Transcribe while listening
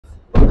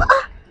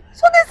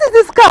So this is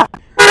his car.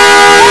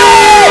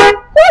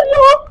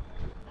 Hello.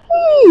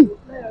 Hey.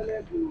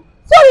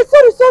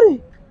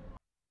 Sorry.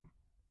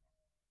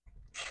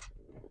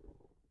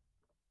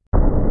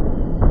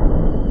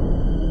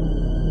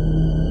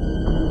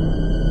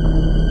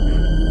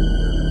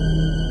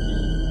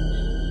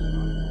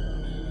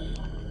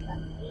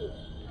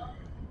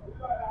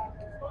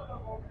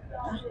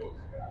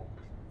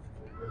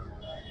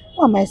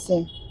 What am I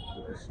saying?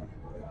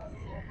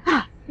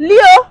 Leo!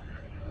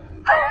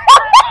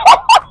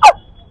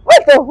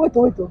 Wait.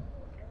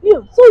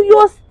 Leo, so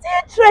you're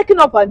still trekking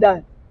up and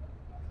down?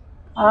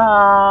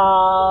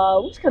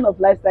 Which kind of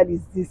lifestyle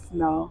is this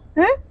now?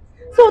 Eh?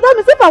 So that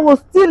means if I was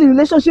still in a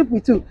relationship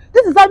with you,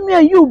 this is how me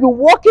and you will be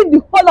walking the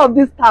whole of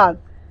this town.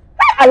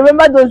 I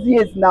remember those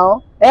years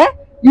now. Eh?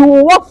 You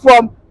will walk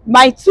from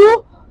my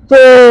two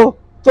to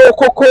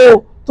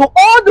Coco to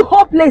all the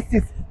whole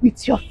places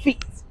with your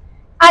feet.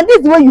 And this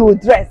is the way you will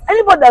dress.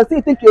 Anybody that will say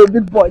you think you're a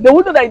big boy, they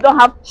will know that you don't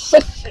have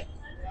shit.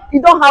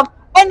 You don't have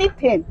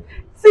anything.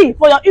 See,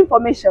 for your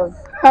information,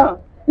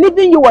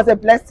 leaving you was a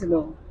blessing.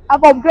 Oh.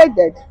 I've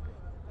upgraded.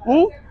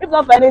 If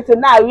not for anything,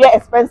 now I wear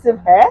expensive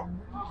hair.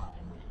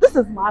 This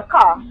is my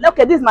car.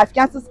 Okay, this is my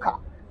fiance's car.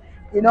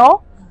 You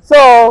know?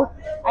 So,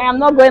 I am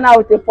not going out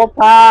with a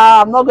popper.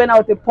 I'm not going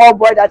out with a poor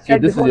boy that So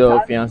this is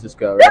your fiance's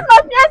car, right? This is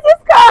my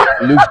fiance's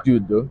car. It looks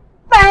good though.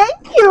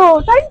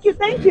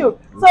 Thank you.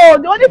 So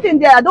the only thing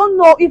there, I don't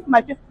know if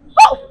my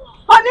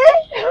honey,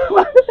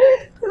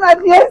 my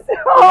fiance.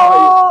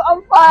 Oh,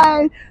 I'm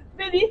fine,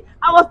 baby.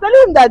 I was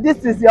telling him that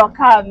this is your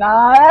car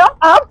now. I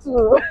have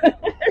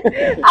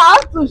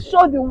to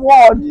show the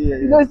world. Yeah.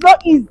 You know, it's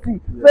not easy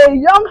for a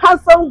young,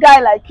 handsome guy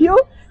like you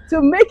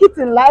to make it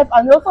in life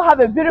and also have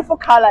a beautiful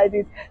car like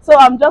this. So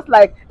I'm just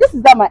like, this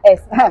is that my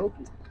ex.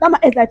 Okay. That my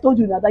ex I told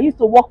you now that used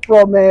to walk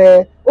from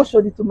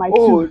Oshodi to my two.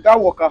 Oh, that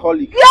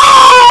workaholic.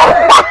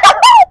 Yeah!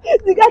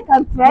 The guy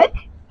can trek.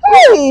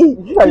 Hey!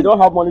 You don't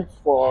have money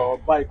for a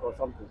bike or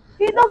something.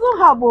 He doesn't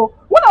have.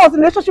 When I was in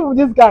a relationship with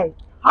this guy.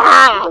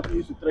 He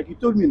used to trek. He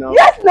told me now.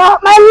 Yes, now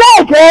my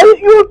leg,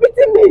 you were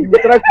beating me. You will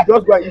try to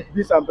just go and eat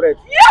this and bread.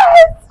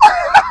 Yes!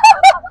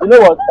 You know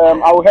what?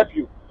 I will help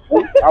you.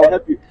 I will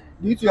help you.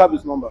 Do you still have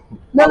his number?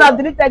 No, I've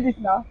deleted it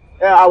now.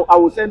 Yeah, I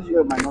will send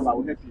you my number. I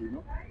will help you, you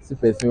know?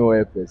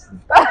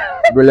 Person.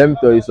 Bro, let me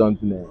tell you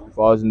something. If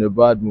I was in a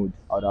bad mood,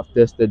 I would have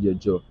tested your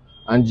jaw.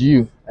 And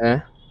you,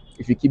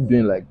 if you keep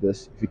doing like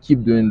this, if you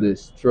keep doing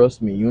this,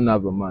 trust me, you'll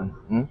have a man.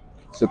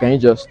 So can you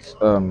just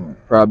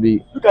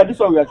probably Look at this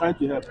one we are trying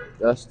to help.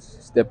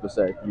 just step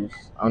aside, please?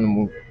 I want to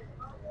move.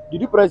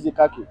 Did you press the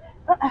car key?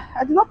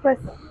 I did not press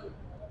it.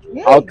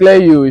 Yeah. I'll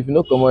clear you if you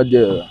don't come out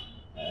there.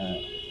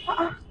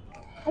 I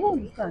don't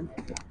understand.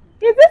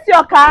 Is this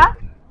your car?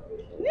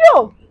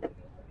 Leo!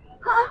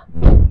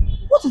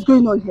 What is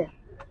going on here?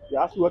 They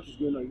ask you what is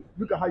going on.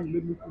 Look at how you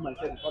made me put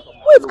myself in front of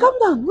my Wait, phone. calm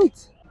down, wait.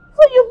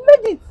 So you've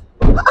made it.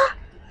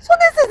 So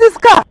this is his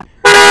car.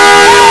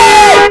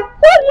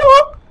 Hello.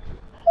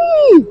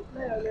 Hey.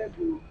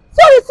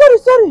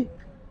 Sorry.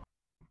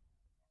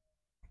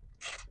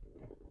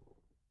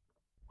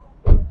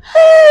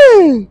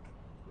 Hey.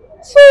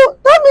 So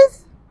that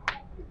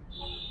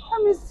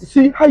means.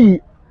 See how you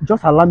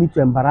just allow me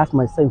to embarrass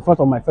myself in front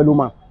of my fellow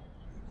man.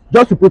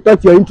 Just to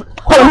protect your interest.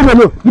 Come on,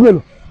 leave me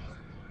alone.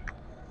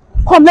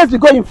 Come, let's be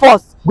going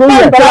first. Go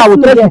here, I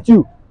will trek with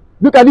you.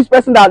 Look at this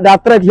person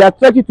that trek. He has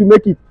trekked you to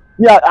make it.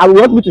 Yeah, I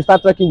want me to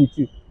start trekking with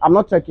you. I'm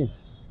not trekking.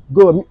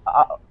 Go.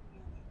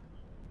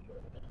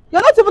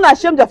 You're not even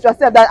ashamed of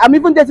yourself that I'm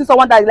even dating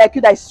someone that is like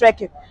you that is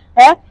trekking.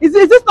 Eh? Is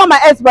this not my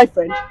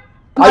ex-boyfriend?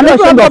 Are you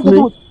ashamed of me?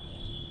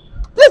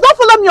 Please don't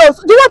follow me.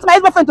 Do you want my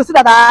ex-boyfriend to see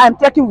that I'm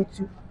trekking with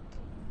you?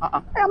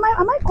 Am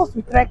I cursed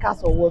with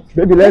trekkers or what?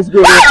 Baby, let's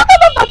go.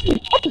 Don't touch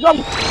me. What is wrong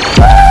with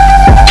you?